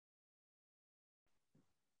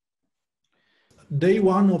day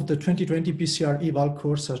one of the 2020 PCR eval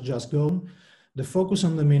course has just gone. The focus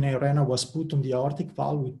on the main arena was put on the aortic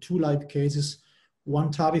valve with 2 live cases,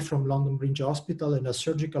 one TAVI from London Bridge Hospital and a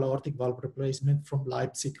surgical aortic valve replacement from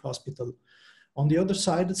Leipzig Hospital. On the other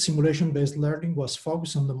side, simulation-based learning was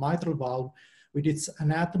focused on the mitral valve with its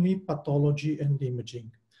anatomy, pathology, and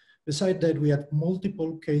imaging. Besides that, we had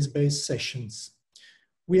multiple case-based sessions.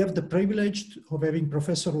 We have the privilege of having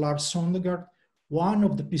Professor Lars Søndergaard, one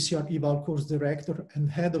of the PCR eval course director and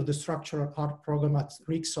head of the structural heart program at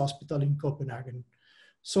Riks Hospital in Copenhagen.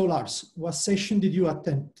 So Lars, what session did you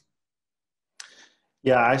attend?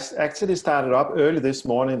 Yeah, I actually started up early this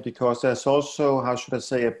morning because there's also, how should I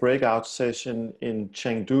say, a breakout session in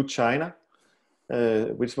Chengdu, China,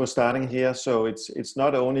 which was starting here. So it's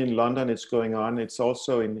not only in London it's going on, it's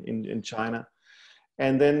also in China.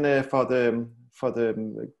 And then for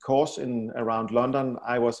the course around London,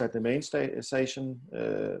 I was at the main station,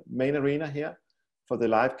 main arena here for the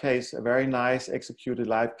live case, a very nice executed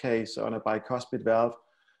live case on a bicuspid valve.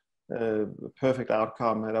 Perfect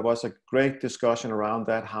outcome, and there was a great discussion around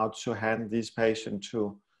that, how to handle these patients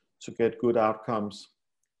to get good outcomes.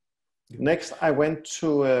 Next, I went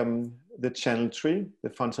to the channel 3, the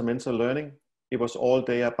fundamental learning. It was all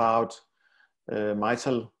day about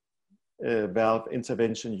mitral valve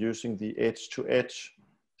intervention using the edge-to-edge,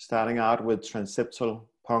 starting out with transeptal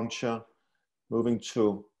puncture, moving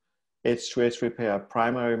to edge-to-edge repair,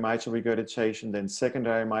 primary mitral regurgitation, then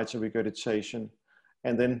secondary mitral regurgitation,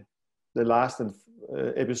 and then the last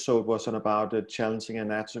episode was on about challenging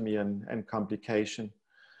anatomy and complication.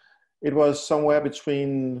 It was somewhere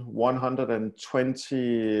between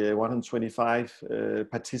 120, 125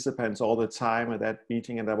 participants all the time at that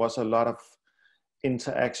meeting, and there was a lot of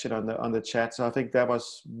interaction on the chat. So I think that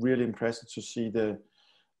was really impressive to see the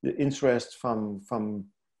interest from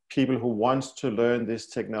people who want to learn this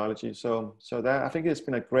technology. So that, I think it's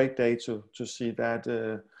been a great day to see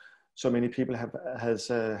that so many people have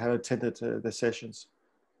attended the sessions.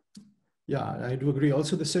 Yeah, I do agree.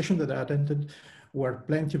 Also, the session that I attended were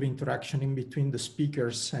plenty of interaction in between the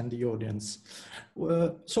speakers and the audience.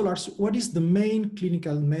 So Lars, what is the main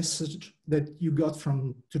clinical message that you got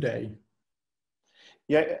from today?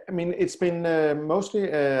 Yeah, I mean, it's been mostly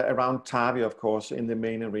around TAVI, of course, in the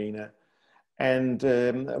main arena. And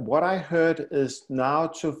what I heard is now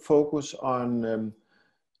to focus on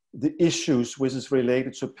the issues which is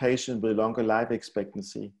related to patients with longer life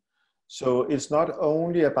expectancy. So it's not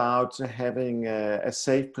only about having a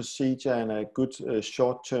safe procedure and a good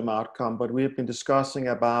short-term outcome, but we have been discussing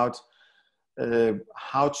about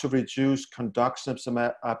how to reduce conduction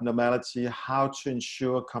abnormality, how to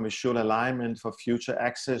ensure commissural alignment for future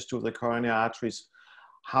access to the coronary arteries,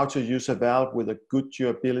 how to use a valve with a good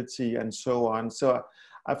durability, and so on. So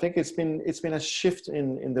I think it's been a shift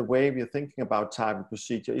in the way we're thinking about TAVI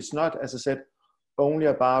procedure. It's not, as I said, only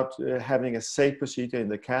about having a safe procedure in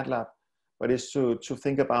the cath lab, but it's to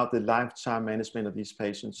think about the lifetime management of these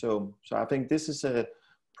patients. So I think this is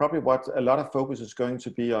probably what a lot of focus is going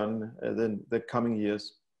to be on the coming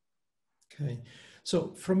years. Okay.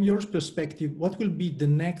 So from your perspective, what will be the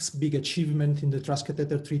next big achievement in the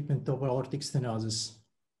transcatheter treatment of aortic stenosis?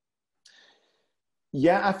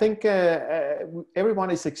 Yeah, I think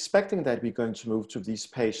everyone is expecting that we're going to move to these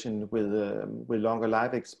patients with longer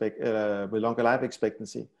life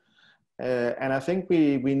expectancy, and I think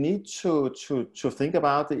we need to think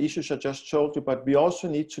about the issues I just told you, but we also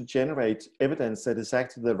need to generate evidence that it's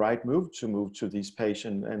actually the right move to these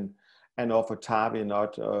patients and offer TAVI,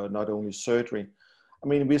 not only surgery. I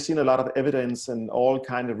mean, we've seen a lot of evidence and all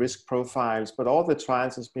kind of risk profiles, but all the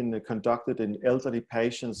trials has been conducted in elderly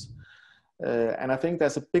patients. And I think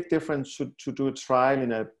there's a big difference to do a trial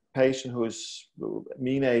in a patient who is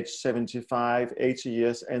mean age 75, 80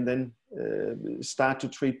 years, and then start to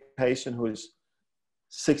treat a patient who is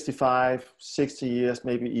 65, 60 years,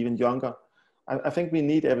 maybe even younger. I think we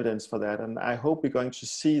need evidence for that, and I hope we're going to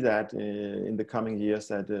see that in the coming years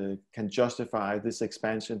that can justify this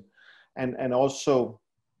expansion. And also,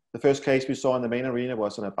 the first case we saw in the main arena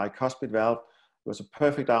was on a bicuspid valve. It was a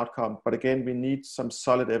perfect outcome, but again, we need some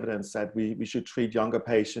solid evidence that we should treat younger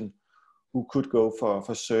patients who could go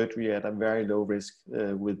for surgery at a very low risk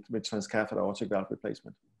with transcatheter aortic valve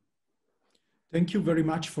replacement. Thank you very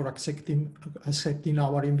much for accepting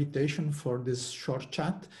our invitation for this short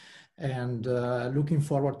chat, and looking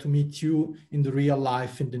forward to meet you in the real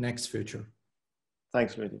life in the next future.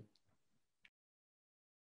 Thanks, Luigi.